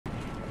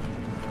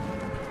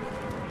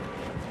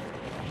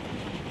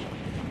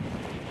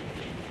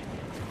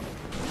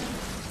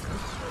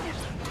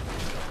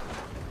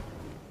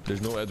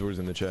There's no Edwards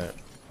in the chat.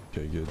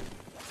 Okay, good.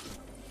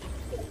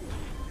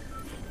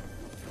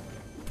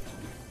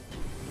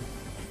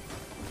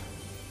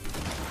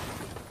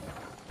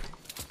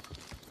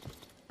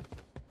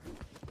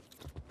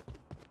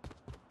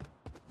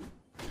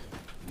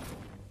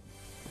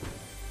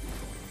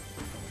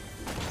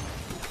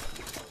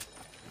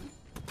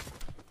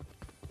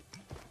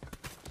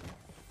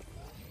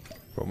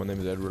 Bro, my name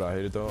is Edward. I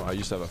hate it though. I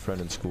used to have a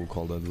friend in school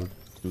called Edward.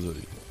 He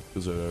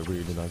was a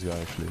really nice guy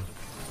actually.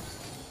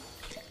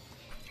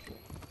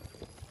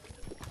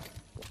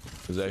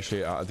 It was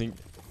actually I think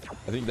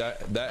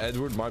that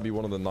Edward might be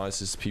one of the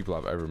nicest people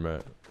I've ever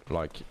met.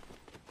 Like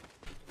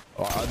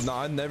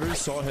I never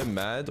saw him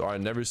mad, or I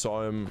never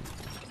saw him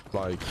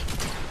like,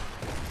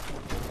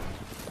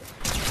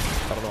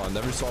 I don't know, I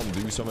never saw him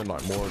do something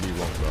like morally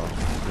wrong, bro. You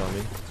know what I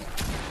mean?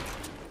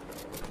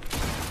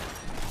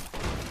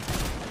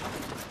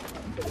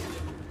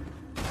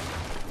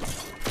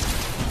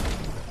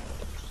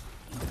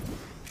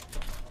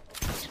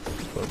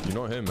 But you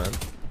know him, man.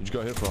 You just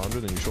got hit for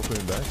 100 and you shot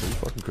him back. Are you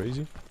fucking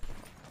crazy?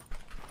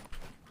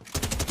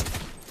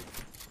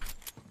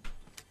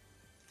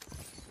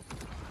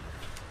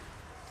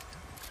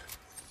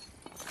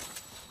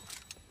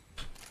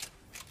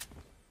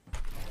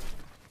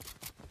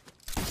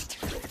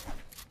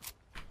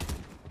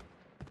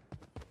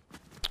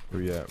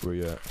 Where you at? Where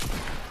you at?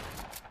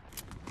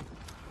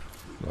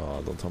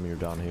 Oh, don't tell me you're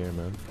down here,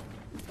 man.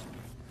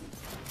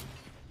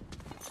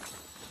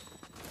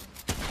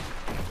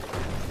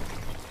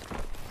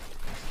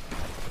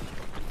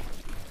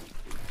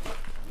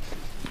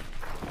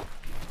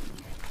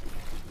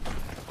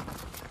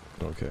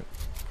 Okay.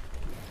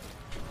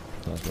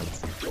 Nice one.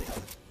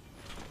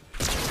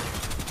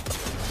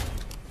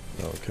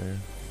 Okay.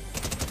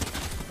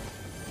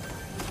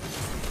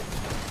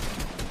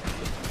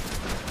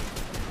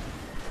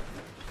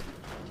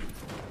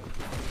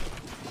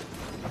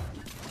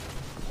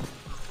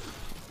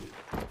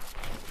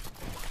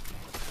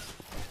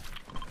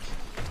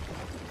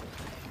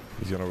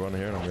 He's gonna run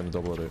here and I'm gonna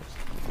double it.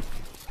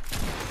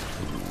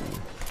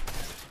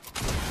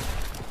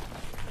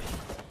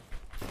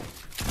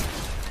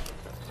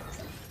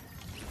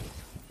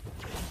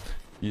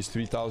 Use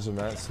 3,000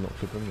 mats, not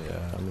clip him.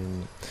 Yeah, I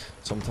mean,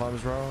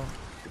 sometimes, bro.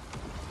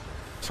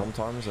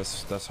 Sometimes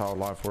that's how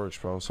life works,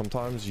 bro.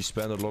 Sometimes you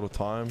spend a lot of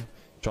time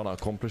trying to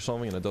accomplish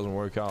something and it doesn't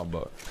work out.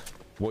 But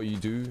what you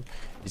do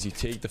is you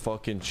take the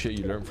fucking shit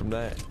you learn from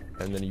that,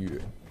 and then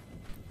you.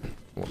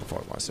 What the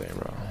fuck am I saying,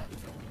 bro?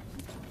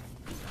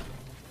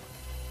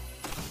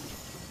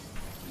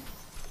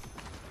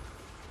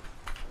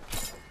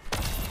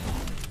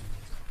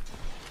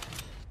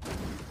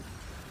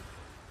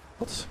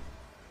 What?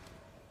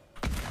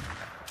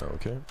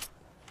 Okay.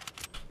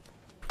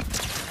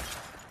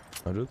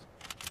 100.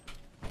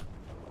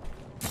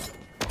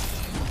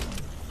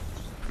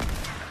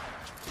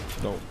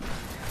 No.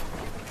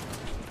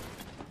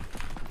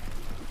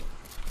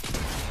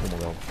 Oh my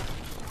god.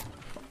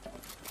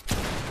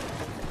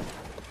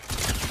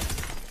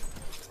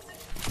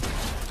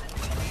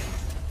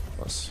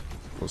 Nice.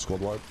 Little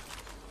squad wipe.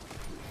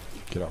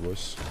 Get out,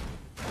 boys.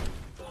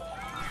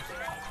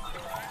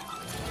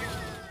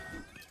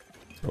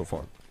 Oh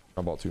fuck.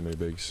 I bought too many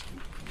bigs.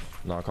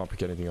 No, I can't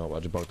pick anything up. I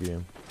just bugged the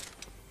game.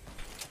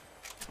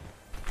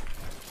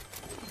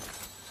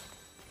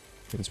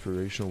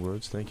 Inspirational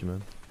words. Thank you,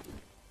 man.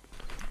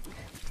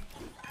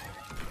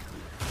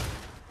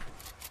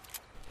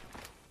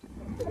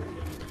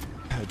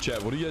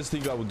 Chat, what do you guys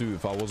think I would do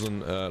if I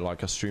wasn't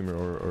like a streamer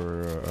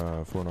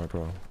or Fortnite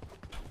pro?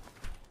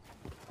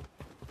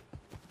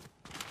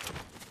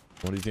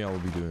 What do you think I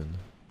would be doing?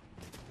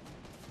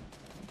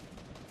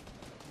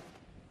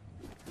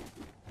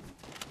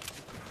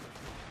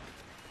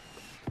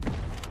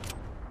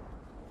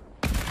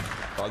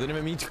 I didn't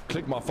even mean to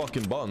click my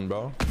fucking button,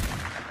 bro.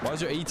 Why is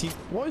there 18?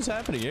 What is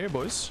happening here,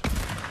 boys?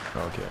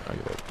 Okay, I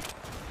get it.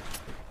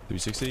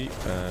 360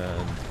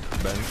 and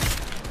bend.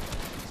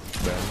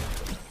 Done.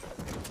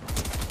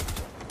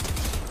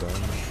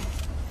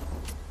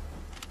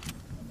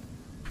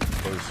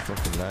 Oh, it's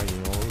fucking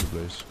lagging all over the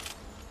place.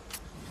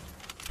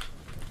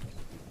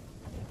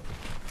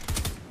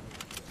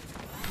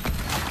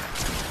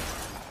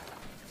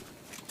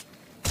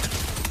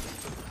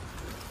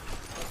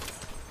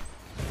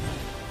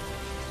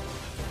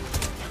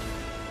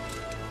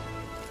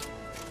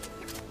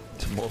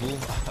 Model.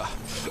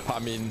 I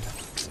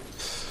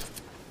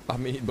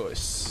mean,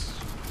 boys.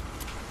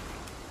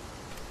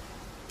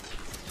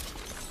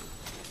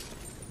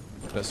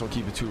 Let's not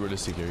keep it too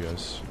realistic here,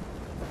 guys.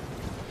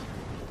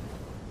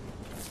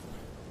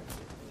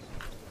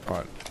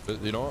 Alright,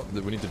 you know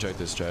what? We need to check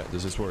this, chat.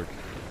 Does this work?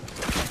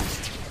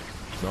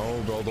 No,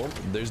 bro,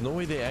 don't. There's no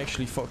way they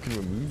actually fucking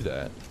remove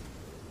that.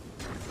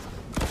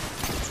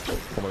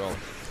 Oh my god.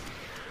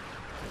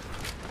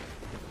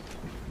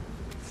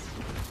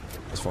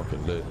 That's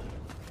fucking lit.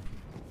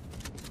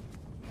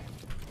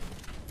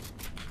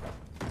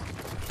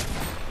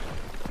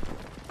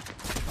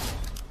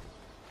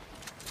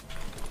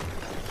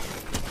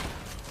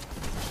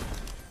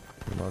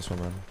 Nice one,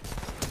 man.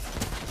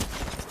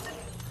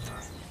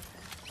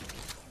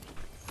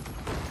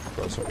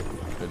 sorry.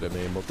 Let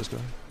me aimbot this guy.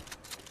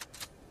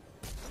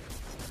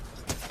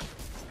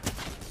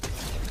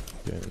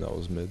 Okay, that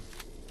was mid.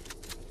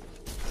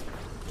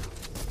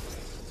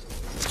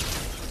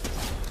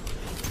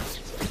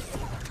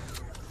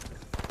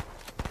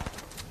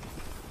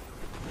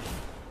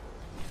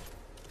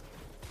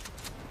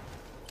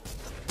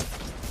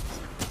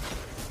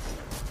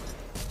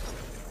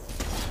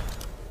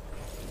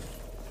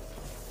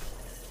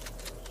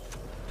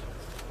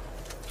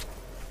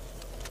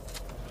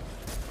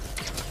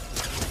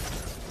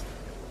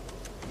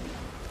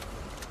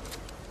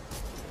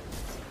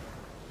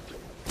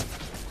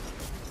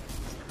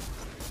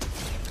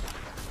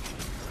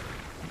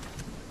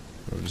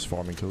 We're just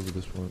farming kills at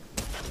this point.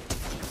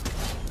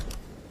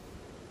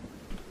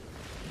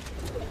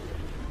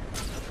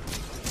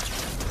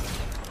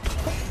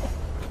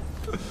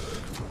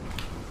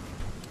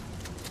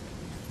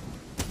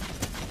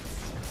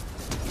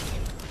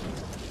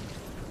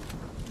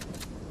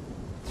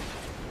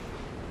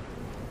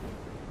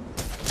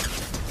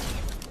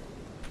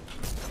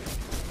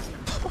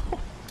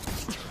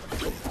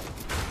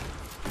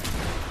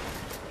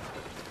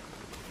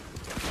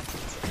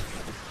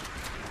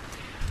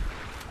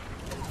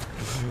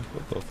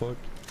 What the fuck?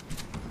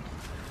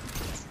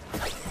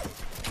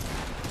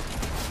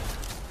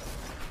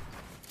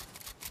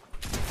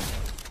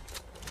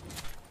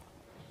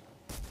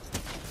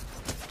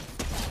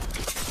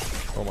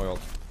 Oh my god.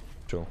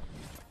 Chill.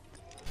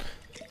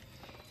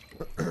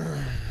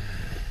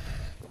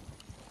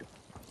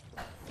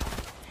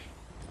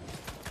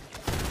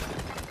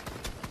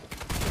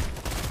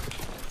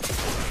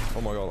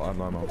 Oh my god, I have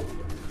no ammo.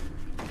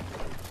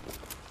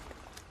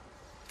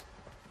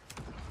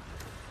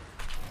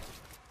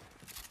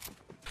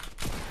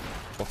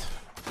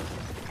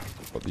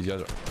 What these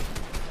guys are.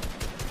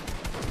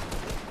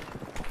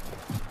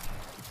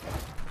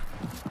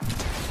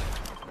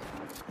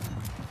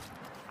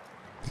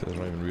 These guys are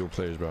not even real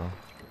players, bro.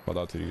 But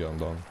that till you get them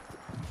done.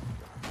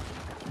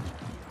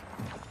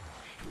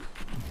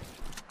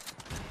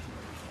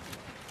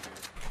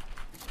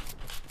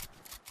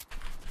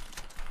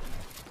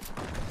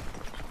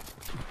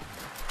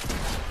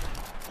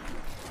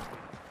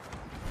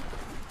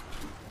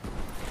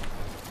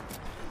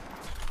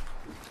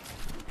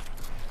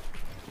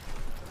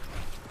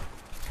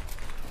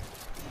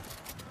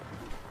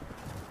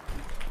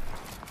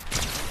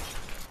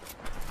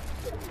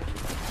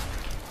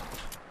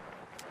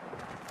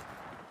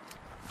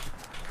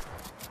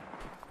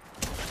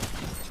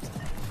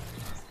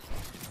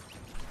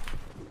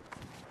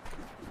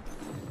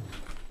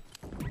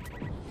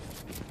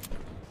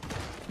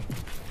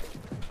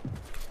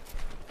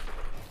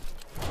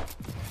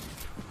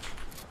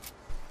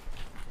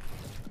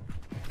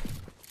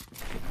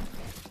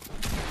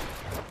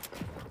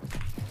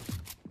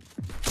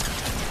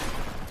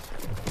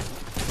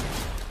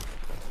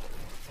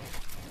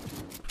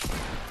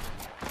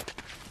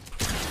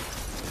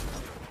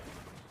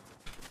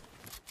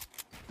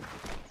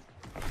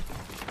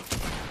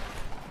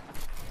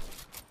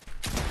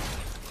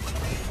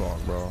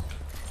 Fuck, bro.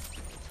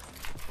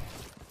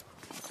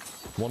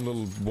 One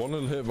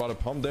little hit by the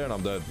pump there and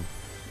I'm dead.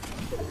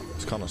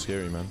 It's kind of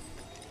scary, man.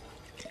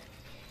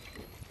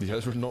 These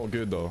guys were not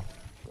good though.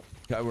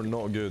 These guys were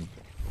not good.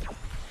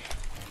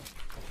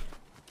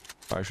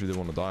 I actually didn't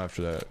want to die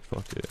after that.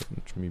 Fuck it.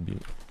 It's me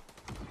beat.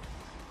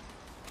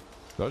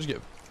 Did I just get...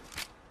 Am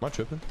I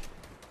tripping?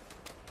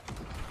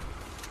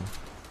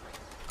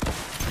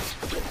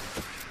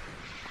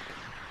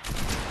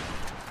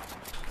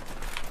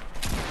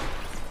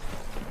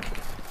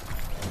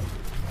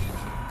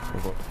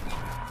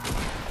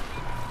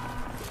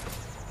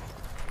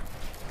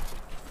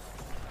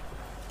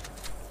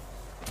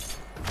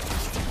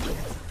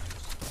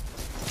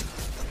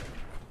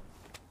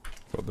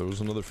 But there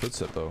was another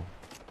footstep though.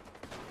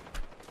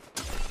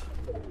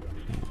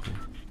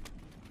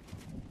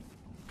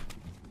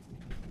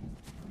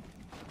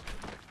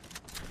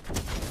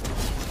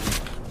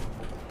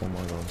 Oh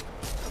my god.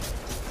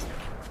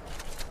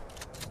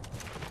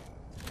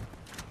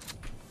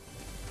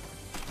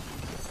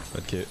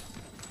 That kit.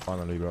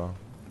 Finally, bro.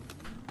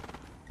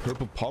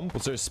 Purple pump?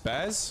 Was there a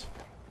spaz?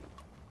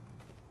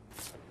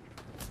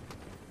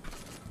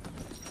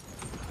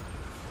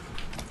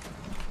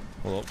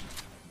 Hold up.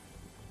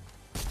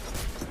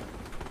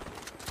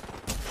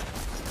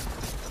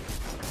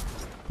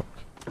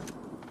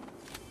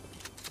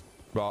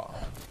 But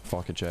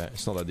fuck it, chat.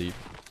 It's not that deep.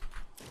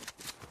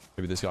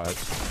 Maybe this guy.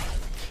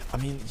 I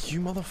mean, you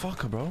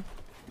motherfucker, bro.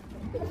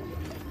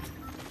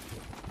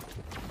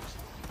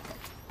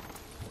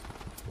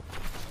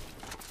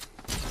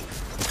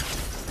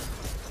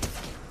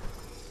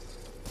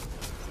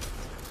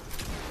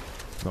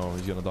 No,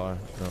 he's gonna die.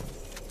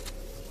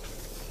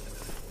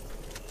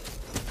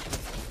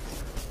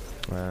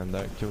 No. And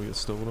that kill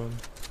gets stolen.